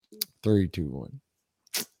Three, two, one.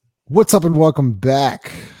 What's up and welcome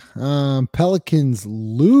back. Pelicans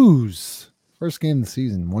lose first game of the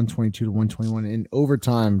season, 122 to 121 in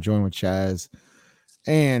overtime. Joined with Chaz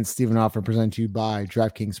and Stephen Offer, presented to you by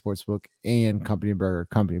DraftKings Sportsbook and Company Burger.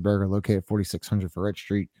 Company Burger, located at 4600 Ferret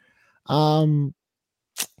Street.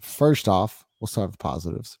 First off, we'll start with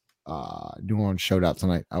positives. New Orleans showed out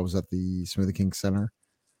tonight. I was at the Smoothie King Center,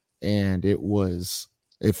 and it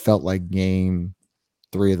felt like game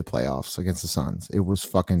 3 of the playoffs against the Suns. It was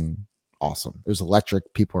fucking awesome. It was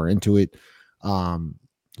electric. People are into it.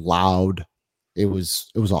 Loud. It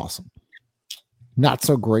was awesome. Not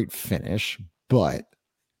so great finish, but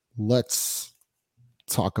let's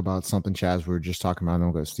talk about something, Chaz, we were just talking about, and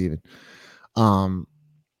then we'll go to Steven.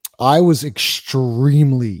 I was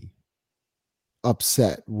extremely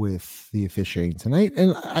upset with the officiating tonight,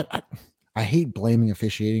 and I hate blaming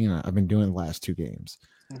officiating, and I've been doing it the last 2 games.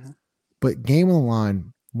 Mm-hmm. But game on the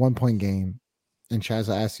line, 1-point game, and Chaz,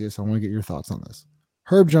 I asked you this. I want to get your thoughts on this.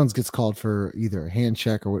 Herb Jones gets called for either a hand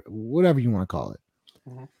check or whatever you want to call it.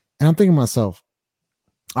 Mm-hmm. And I'm thinking to myself,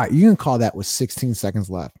 all right, you can call that with 16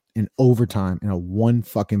 seconds left in overtime in a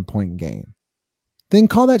 1-fucking-point game. Then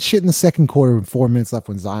call that shit in the second quarter with 4 minutes left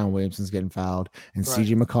when Zion Williamson's getting fouled and right.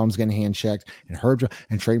 CJ McCollum's getting hand checked and Herb Jones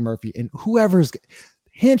and Trey Murphy and whoever's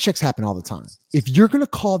hand checks happen all the time. If you're going to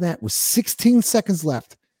call that with 16 seconds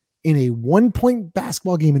left in a 1-point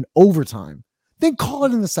basketball game in overtime, then call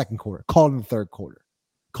it in the second quarter, call it in the third quarter,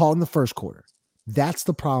 call it in the first quarter. That's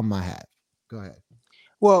the problem I have. Go ahead.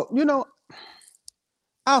 Well,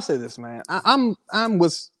 I'll say this, man. I'm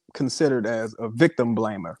what's considered as a victim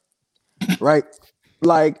blamer, right?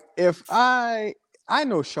 Like if I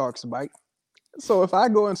know sharks bite, so if I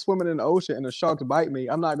go and swimming in the ocean and the sharks bite me,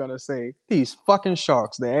 I'm not gonna say these fucking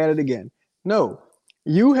sharks. They at it again. No,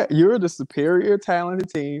 you're the superior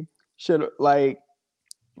talented team. Should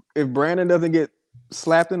if Brandon doesn't get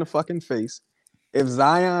slapped in the fucking face, if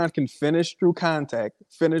Zion can finish through contact,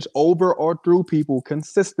 finish over or through people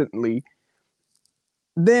consistently,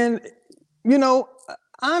 then,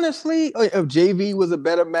 honestly, if JV was a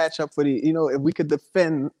better matchup for if we could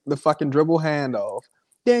defend the fucking dribble handoff,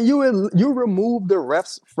 then you remove the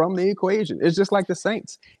refs from the equation. It's just like the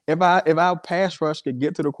Saints. If our pass rush could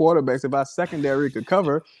get to the quarterbacks, if our secondary could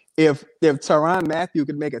cover, if Tyrann Mathieu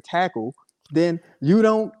could make a tackle, then you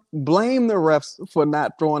don't blame the refs for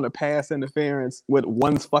not throwing a pass interference with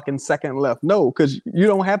 1 fucking second left. No, because you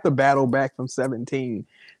don't have to battle back from 17.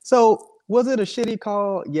 So was it a shitty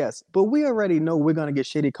call? Yes. But we already know we're going to get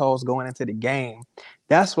shitty calls going into the game.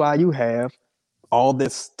 That's why you have all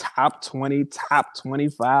this top 20, top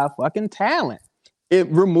 25 fucking talent.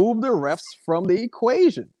 It removed the refs from the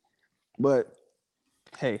equation. But,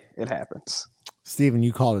 hey, it happens. Steven,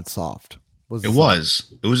 you called it soft. It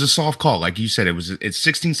was a soft call. Like you said, it's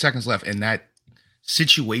 16 seconds left in that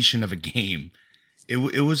situation of a game. It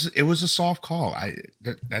was a soft call.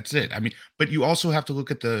 That's it. I mean, but you also have to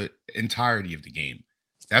look at the entirety of the game.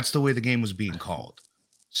 That's the way the game was being called.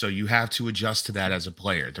 So you have to adjust to that as a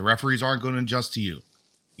player. The referees aren't going to adjust to you.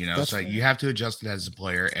 So you have to adjust to that as a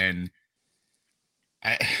player.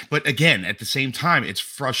 But again, at the same time, it's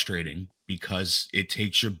frustrating because it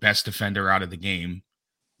takes your best defender out of the game,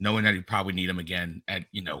 knowing that you probably need him again at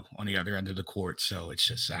on the other end of the court. So it's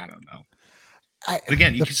just, I don't know. But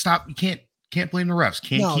again, you can't blame the refs.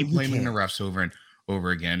 Keep blaming the refs over and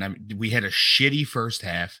over again. I mean, we had a shitty first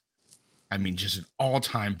half. I mean, just an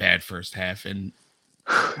all-time bad first half, and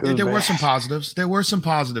there were some positives. There were some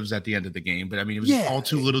positives at the end of the game, but I mean, it was all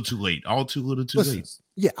too little, too late. All too little, too late.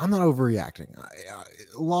 Yeah, I'm not overreacting.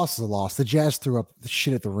 Loss is a loss. The Jazz threw up the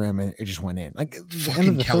shit at the rim, and it just went in. Like the end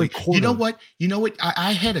of the third quarter. You know what?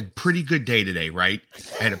 I had a pretty good day today, right?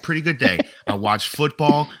 I had a pretty good day. I watched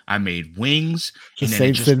football. I made wings, and then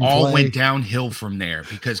it just all went downhill from there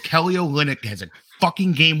because Kelly Olynyk has a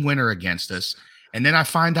fucking game winner against us. And then I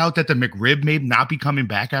find out that the McRib may not be coming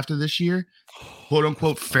back after this year, quote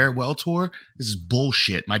unquote farewell tour. This is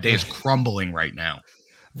bullshit. My day is crumbling right now.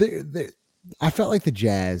 I felt like the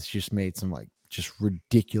Jazz just made some just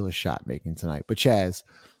ridiculous shot making tonight. But Chaz,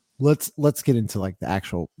 let's get into the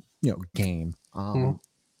actual game.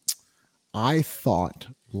 I thought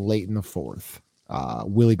late in the fourth,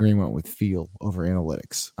 Willie Green went with feel over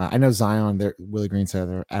analytics. I know Zion. Willie Green said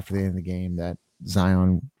there after the end of the game that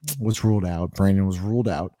Zion was ruled out. Brandon was ruled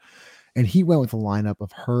out. And he went with a lineup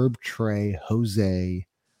of Herb, Trey, Jose,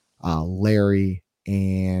 Larry,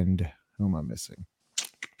 and who am I missing?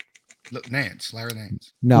 Larry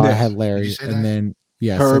Nance. No, I had Larry. And then,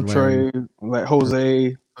 Herb, Trey,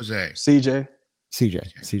 Jose, CJ.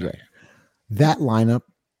 That lineup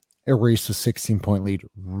erased a 16-point lead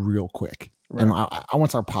real quick. Right. And I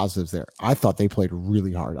want our positives there. I thought they played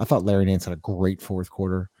really hard. I thought Larry Nance had a great fourth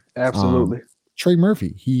quarter. Absolutely. Trey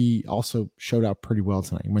Murphy, he also showed out pretty well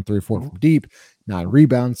tonight. He went 3 or 4 from deep, 9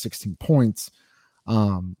 rebounds, 16 points.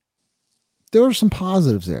 There were some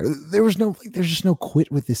positives there. There's just no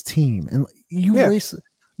quit with this team. And you erase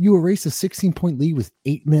a 16-point lead with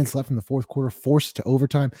 8 minutes left in the fourth quarter, forced to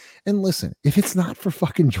overtime. And listen, if it's not for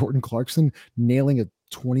fucking Jordan Clarkson nailing a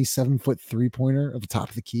 27-foot 3-pointer at the top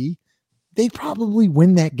of the key, they'd probably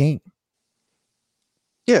win that game.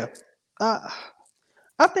 Yeah.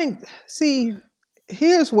 I think,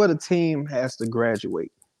 here's what a team has to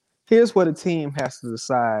graduate. Here's what a team has to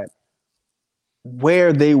decide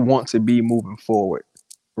where they want to be moving forward,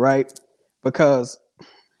 right? Because,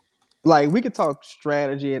 like, we could talk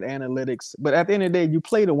strategy and analytics, but at the end of the day, you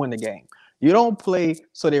play to win the game. You don't play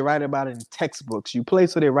so they write about it in textbooks. You play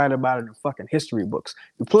so they write about it in fucking history books.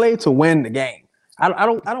 You play to win the game. I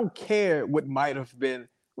don't care what might have been.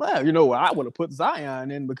 Well, you know what? I would have put Zion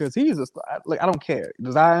in because he's I don't care.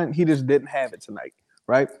 Zion, he just didn't have it tonight,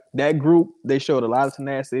 right? That group, they showed a lot of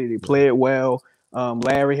tenacity. They played well.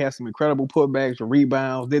 Larry had some incredible putbacks and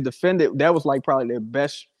rebounds. They defended. That was like probably their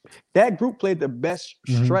best. That group played the best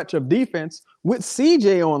stretch of defense with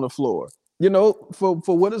CJ on the floor. You know, for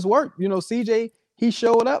what it's worth. You know, CJ, he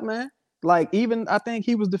showed up, man. Like, even I think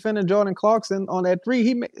he was defending Jordan Clarkson on that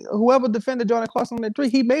three. Whoever defended Jordan Clarkson on that three,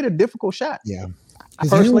 he made a difficult shot. Yeah.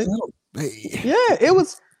 Personally, it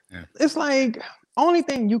was. Yeah. It's like, only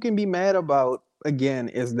thing you can be mad about again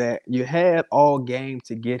is that you had all game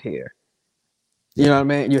to get here. You know what I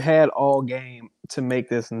mean? You had all game to make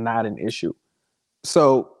this not an issue.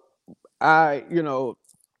 So I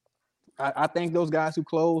think those guys who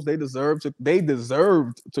closed, they deserved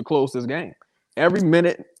to close this game. Every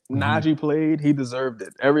minute Najee played, he deserved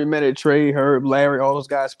it. Every minute Trey, Herb, Larry, all those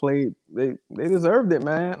guys played, they deserved it,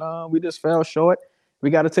 man. We just fell short. We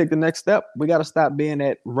got to take the next step. We got to stop being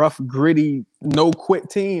that rough, gritty, no quit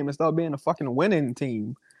team and start being a fucking winning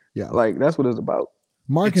team. Yeah, like that's what it's about.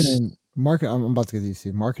 Marketing. I'm about to get these.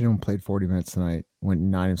 Marketing played 40 minutes tonight. Went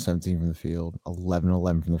 9 of 17 from the field,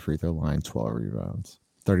 11 from the free throw line, 12 rebounds,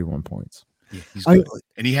 31 points. Yeah, he's good.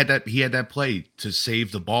 And he had that play to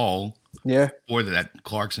save the ball. Yeah. For that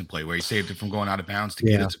Clarkson play where he saved it from going out of bounds to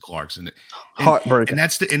get it to Clarkson. Heartbreaking.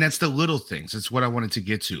 And that's the little things. It's what I wanted to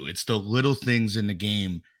get to. It's the little things in the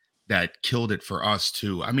game that killed it for us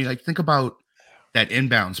too. I mean, like, think about that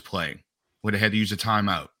inbounds play where they had to use a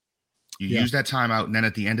timeout. You use that timeout, and then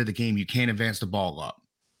at the end of the game, you can't advance the ball up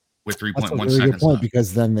with 3.1 really seconds left.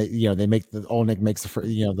 Because then they make the Olnick makes the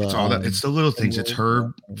it's the little things. It's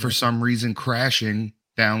Herb for some reason crashing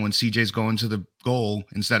down when CJ's going to the goal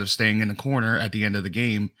instead of staying in the corner at the end of the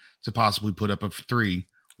game to possibly put up a 3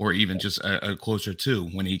 or even just a closer 2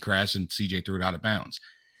 when he crashed and CJ threw it out of bounds.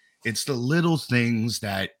 It's the little things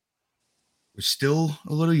that we're still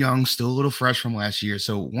a little young, still a little fresh from last year.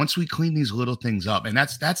 So once we clean these little things up, and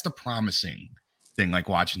that's the promising thing, like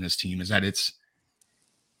watching this team, is that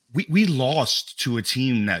we lost to a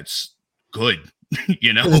team that's good.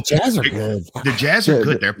 You know, the Jazz are good. The Jazz are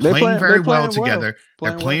good. They're playing very well together.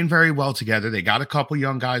 They're playing very well together. They got a couple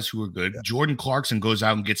young guys who are good. Jordan Clarkson goes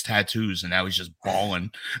out and gets tattoos, and now he's just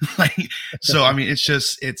balling. So I mean,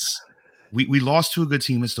 it's we lost to a good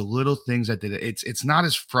team. It's the little things that did it. It's not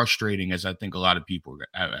as frustrating as I think a lot of people.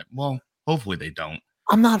 Well, hopefully they don't.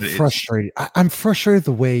 I'm not frustrated. I'm frustrated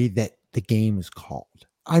the way that the game is called.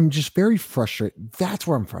 I'm just very frustrated. That's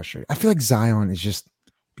where I'm frustrated. I feel like Zion is just.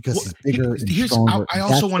 Because he's bigger and stronger. I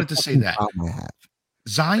also wanted to say that.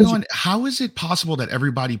 Zion, how is it possible that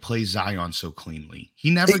everybody plays Zion so cleanly? He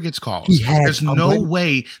never gets calls. There's no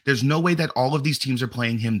way that all of these teams are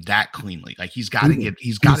playing him that cleanly. Like he's got to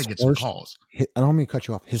get some calls. I don't mean to cut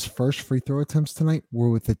you off. His first free throw attempts tonight were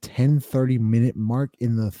with the 10:30 minute mark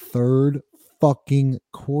in the third fucking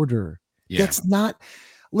quarter. Yeah. That's not.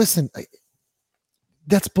 Listen.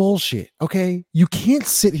 That's bullshit. Okay. You can't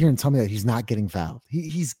sit here and tell me that he's not getting fouled.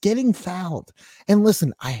 He's getting fouled. And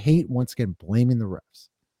listen, I hate once again blaming the refs.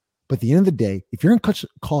 But at the end of the day, if you're going to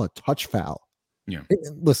call a touch foul,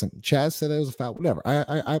 listen, Chaz said it was a foul, whatever.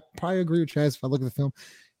 I probably agree with Chaz if I look at the film.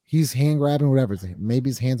 He's hand grabbing, whatever. Maybe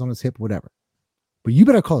his hand's on his hip, whatever. But you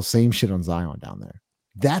better call the same shit on Zion down there.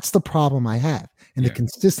 That's the problem I have. And the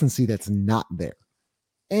consistency that's not there.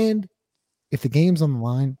 And if the game's on the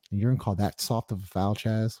line and you're going to call that soft of a foul,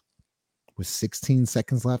 Chaz, with 16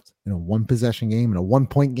 seconds left in a 1-possession game, in a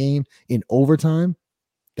 1-point game, in overtime,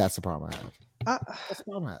 that's the problem I have. That's the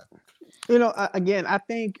problem I have. You know, again, I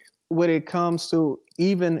think when it comes to,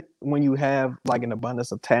 even when you have like an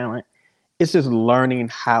abundance of talent, it's just learning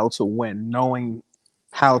how to win, knowing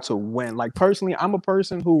how to win. Like personally, I'm a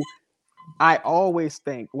person who I always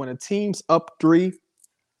think when a team's up 3,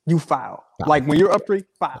 you foul. Like when you're up 3,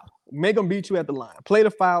 foul. Make them beat you at the line. Play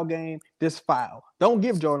the foul game. Just foul. Don't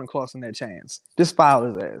give Jordan Clarkson that chance. Just foul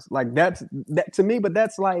his ass. Like that to me. But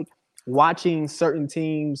that's like watching certain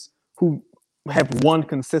teams who have won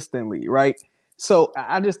consistently, right? So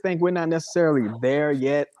I just think we're not necessarily there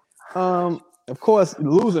yet. Of course,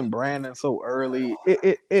 losing Brandon so early,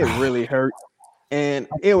 it really hurt, and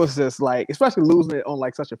it was just like, especially losing it on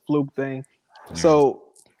like such a fluke thing. Yeah. So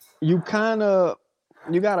you gotta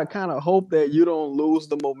kind of hope that you don't lose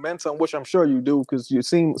the momentum, which I'm sure you do, because you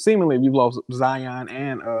seemingly you've lost Zion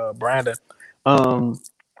and Brandon.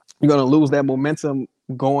 You're gonna lose that momentum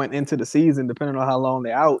going into the season, depending on how long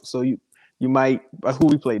they're out. So you might, who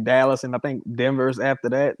we play, Dallas, and I think Denver's after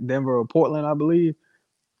that, Denver or Portland, I believe.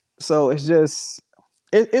 So it's just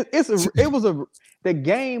the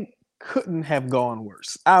game couldn't have gone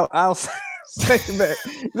worse. I'll say that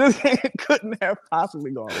this game couldn't have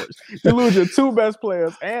possibly gone worse. You lose your 2 best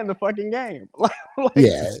players and the fucking game.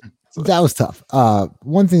 Yeah, that was tough.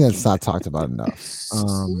 One thing that's not talked about enough.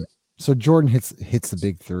 So Jordan hits the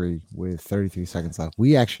big 3 with 33 seconds left.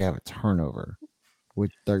 We actually have a turnover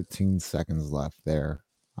with 13 seconds left there.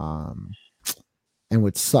 And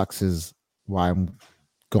what sucks is why I'm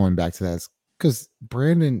going back to that is because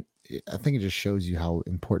Brandon, I think it just shows you how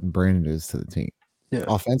important Brandon is to the team. Yeah.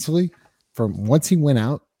 Offensively, from once he went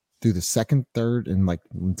out through the second, third, and like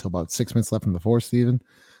until about 6 minutes left in the fourth, Steven,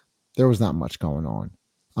 there was not much going on.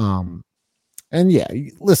 And yeah,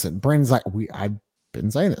 listen, Brandon's like, I've been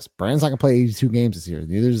saying this. Brandon's not gonna play 82 games this year.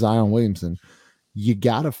 Neither is Zion Williamson. You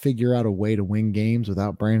got to figure out a way to win games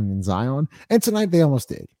without Brandon and Zion. And tonight they almost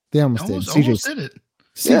did. They almost did. CJ did it.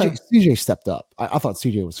 CJ stepped up. I thought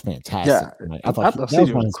CJ was fantastic. Yeah, I thought that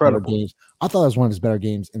was one of his better games. I thought that was one of his better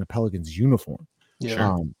games in a Pelicans uniform.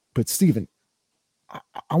 Yeah. But Steven,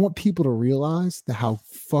 I want people to realize how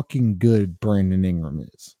fucking good Brandon Ingram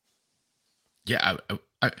is. Yeah.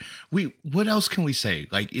 What else can we say?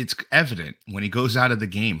 Like, it's evident when he goes out of the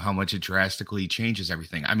game how much it drastically changes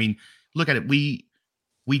everything. I mean, look at it. We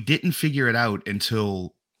didn't figure it out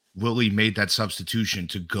until Willie made that substitution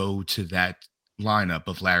to go to that lineup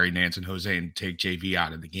of Larry, Nance, and Jose and take JV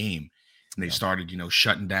out of the game. And they started,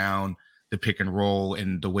 shutting down the pick and roll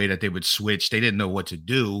and the way that they would switch. They didn't know what to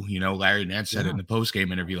do. Larry Nance said it in the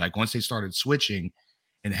post-game interview. Like, once they started switching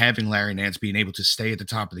and having Larry Nance being able to stay at the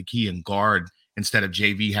top of the key and guard instead of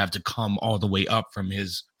JV have to come all the way up from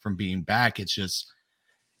being back, it's just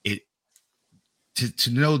to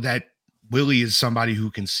know that Willie is somebody who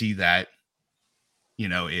can see that,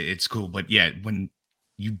 it's cool. But yeah, when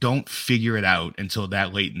you don't figure it out until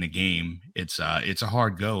that late in the game, it's a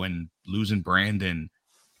hard go, and losing Brandon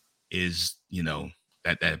is,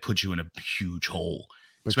 that puts you in a huge hole,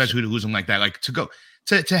 especially to lose him like that. Like,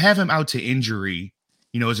 to have him out to injury,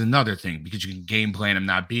 is another thing, because you can game plan him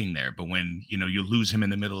not being there. But when, you lose him in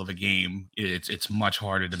the middle of a game, it's much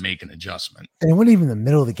harder to make an adjustment. And it wasn't even the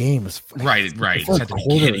middle of the game. It was right. It's at the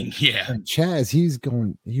beginning. Yeah. And Chaz,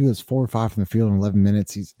 he was 4 or 5 from the field in 11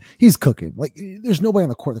 minutes. He's cooking. Like, there's nobody on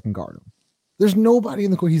the court that can guard him. There's nobody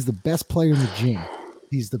in the court. He's the best player in the gym.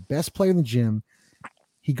 He's the best player in the gym.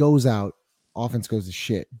 He goes out, offense goes to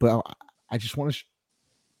shit. But I just want to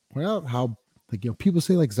point out how, people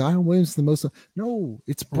say like Zion Williams is the most. No,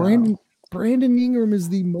 it's Brandon. Wow. Brandon Ingram is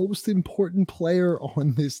the most important player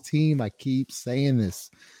on this team. I keep saying this.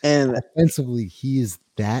 And offensively, he is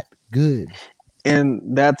that good.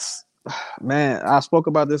 And that's, man, I spoke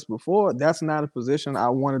about this before. That's not a position I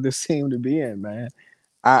wanted this team to be in, man.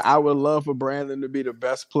 I would love for Brandon to be the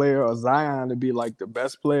best player or Zion to be like the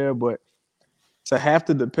best player, but to have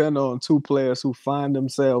to depend on 2 players who find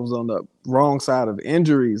themselves on the wrong side of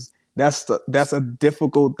injuries, that's a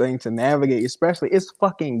difficult thing to navigate, especially it's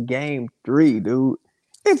fucking game 3, dude.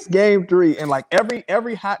 It's game 3. And like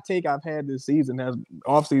every hot take I've had this season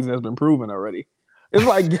off season has been proven already. It's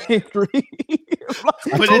like game 3.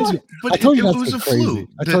 But it was a fluke.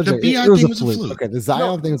 The BI thing was a fluke. Okay, the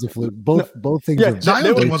Zion thing was a fluke. Both things. Yeah,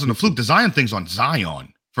 Zion thing wasn't a fluke. The Zion thing's on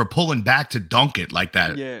Zion for pulling back to dunk it like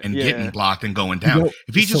that and getting blocked and going down.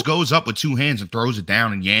 If he just goes up with 2 hands and throws it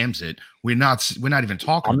down and yams it, we're not even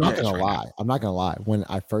talking about this. I'm not gonna lie. When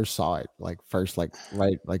I first saw it,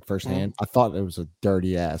 firsthand, I thought it was a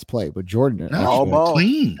dirty ass play. But Jordan,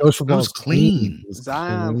 clean. It was clean.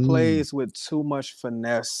 Zion plays with too much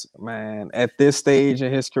finesse, man. At this stage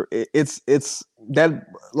in his career, it's that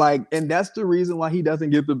and that's the reason why he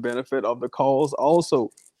doesn't get the benefit of the calls.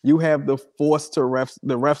 Also, you have the force the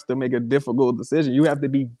refs to make a difficult decision. You have to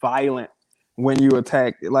be violent when you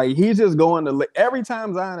attack. Like, he's just going to every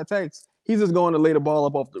time Zion attacks, he's just going to lay the ball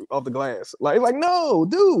up off the glass. Like no,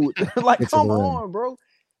 dude, like come on, bro.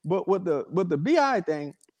 But with the BI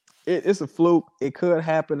thing, it's a fluke. It could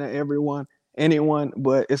happen to anyone,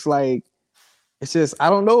 but it's like it's just I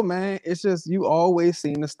don't know, man. It's just you always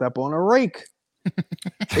seem to step on a rake.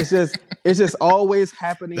 it's just always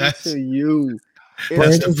happening to you.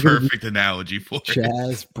 That's the perfect analogy for it.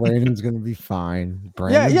 Chaz, Brandon's gonna be fine. He's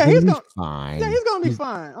gonna be fine. Yeah, he's gonna be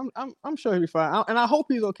fine. I'm sure he'll be fine, and I hope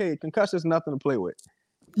he's okay. Concussion's nothing to play with.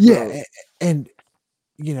 Yeah, and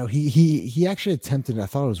you know he actually attempted. I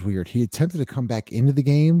thought it was weird. He attempted to come back into the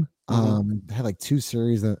game. Had like 2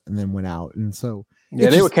 series and then went out, and so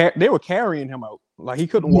they were carrying him out. Like he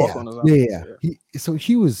couldn't walk on his own. Yeah.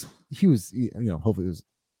 He was you know, hopefully it was.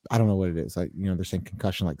 I don't know what it is. Like you know, they're saying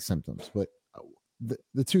concussion like symptoms, but.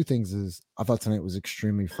 The 2 things is I thought tonight was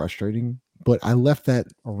extremely frustrating, but I left that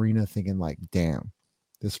arena thinking like, damn,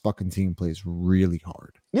 this fucking team plays really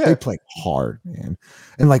hard. Yeah. They play hard, man.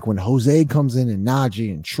 And like when Jose comes in and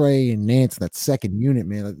Najee and Trey and Nance, that second unit,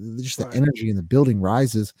 man, like, just the energy in the building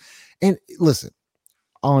rises. And listen,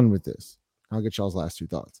 on with this. I'll get y'all's last 2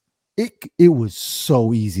 thoughts. It was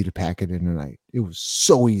so easy to pack it in tonight. It was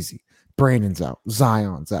so easy. Brandon's out.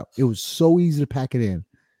 Zion's out. It was so easy to pack it in,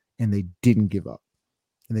 and they didn't give up.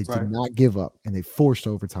 And they did not give up, and they forced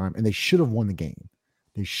overtime, and they should have won the game.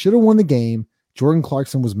 They should have won the game. Jordan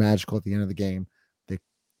Clarkson was magical at the end of the game. They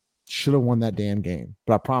should have won that damn game.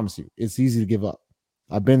 But I promise you, it's easy to give up.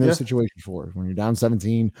 I've been in this situation before. When you're down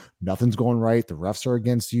 17, nothing's going right. The refs are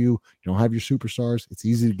against you. You don't have your superstars. It's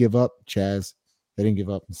easy to give up. Chaz, they didn't give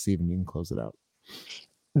up. And Steven, you can close it out.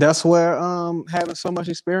 That's where having so much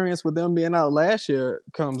experience with them being out last year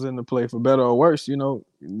comes into play, for better or worse. You know,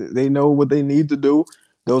 they know what they need to do.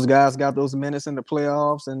 Those guys got those minutes in the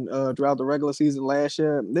playoffs and throughout the regular season last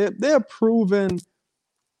year. They're proven,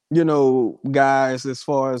 you know, guys as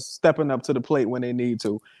far as stepping up to the plate when they need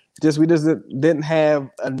to. We just didn't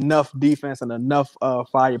have enough defense and enough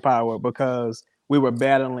firepower because we were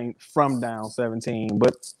battling from down 17.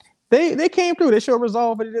 But they came through. They showed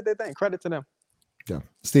resolve, but they did their thing. Credit to them. Yeah,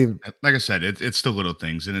 Steven. Like I said, it's the little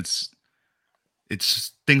things, and it's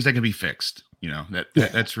things that can be fixed. You know,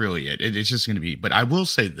 that's really it. It's just going to be. But I will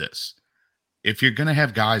say this: if you're going to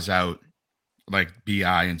have guys out like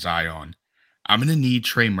BI and Zion, I'm going to need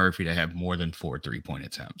Trey Murphy to have more than 4 3-point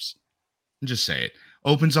attempts. Just say it.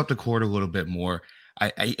 Opens up the court a little bit more.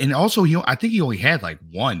 And also I think he only had like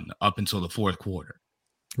 1 up until the 4th quarter.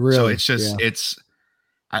 Really? So it's just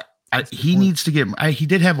he needs to get. He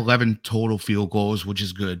did have 11 total field goals, which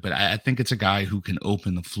is good, but I think it's a guy who can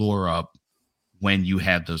open the floor up when you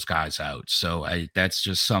have those guys out. So that's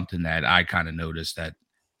just something that I kind of noticed, that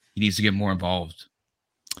he needs to get more involved.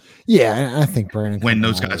 Yeah, I think Brandon, when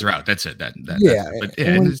those guys are out, that's it.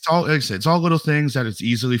 And it's all, like I said, it's all little things that it's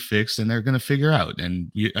easily fixed, and they're going to figure out.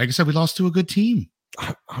 And like I said, we lost to a good team.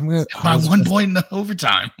 I'm gonna by 1 point in the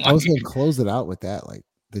overtime. I was gonna close it out with that. Like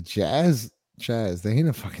the Chaz, they ain't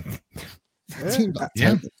a fucking team.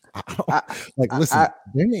 Listen,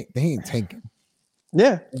 they ain't tanking.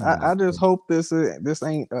 Yeah, I just hope this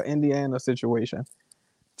ain't an Indiana situation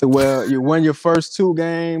to where you win your first 2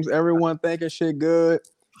 games, everyone thinking shit good.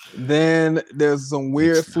 Then there's some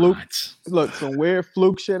weird fluke. Look, some weird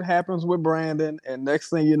fluke shit happens with Brandon, and next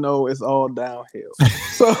thing you know, it's all downhill.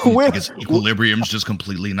 So his equilibrium's just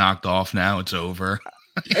completely knocked off now. It's over.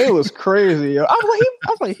 It was crazy. I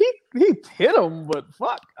was like, he hit him, but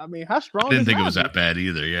fuck. I mean, how strong? I didn't think it was that bad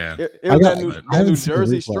either. Yeah, it was that New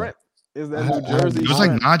Jersey strength. Is that New Jersey? It was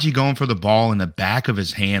like Najee going for the ball in the back of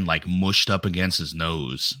his hand, like mushed up against his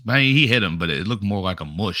nose. I mean, he hit him, but it looked more like a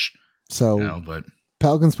mush. So, but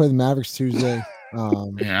Pelicans play the Mavericks Tuesday.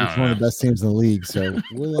 It's one of the best teams in the league. So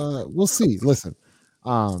we'll see. Listen,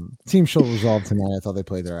 team showed resolve tonight. I thought they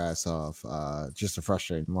played their ass off. Just a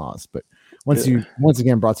frustrating loss. But once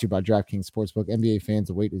again, brought to you by DraftKings Sportsbook. NBA fans,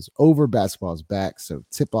 the wait is over. Basketball is back. So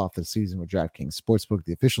tip off the season with DraftKings Sportsbook,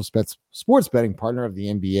 the official sports betting partner of the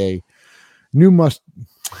NBA. New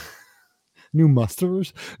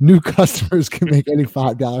customers can make any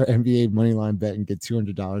 $5 NBA moneyline bet and get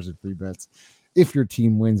 $200 in free bets if your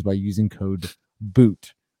team wins by using code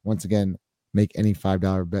BOOT. Once again, make any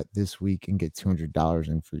 $5 bet this week and get $200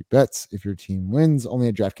 in free bets if your team wins. Only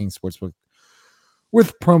at DraftKings Sportsbook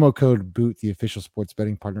with promo code BOOT, the official sports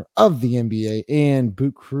betting partner of the NBA and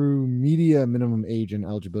Boot Crew Media. Minimum age and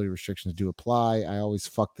eligibility restrictions do apply. I always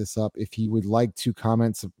fuck this up. If you would like to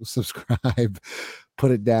comment, subscribe,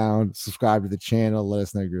 put it down, subscribe to the channel. Let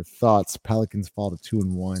us know your thoughts. Pelicans fall to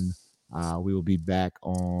 2-1. We will be back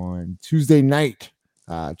on Tuesday night.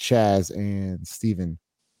 Chaz and Steven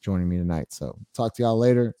joining me tonight. So talk to y'all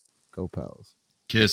later. Go Pels.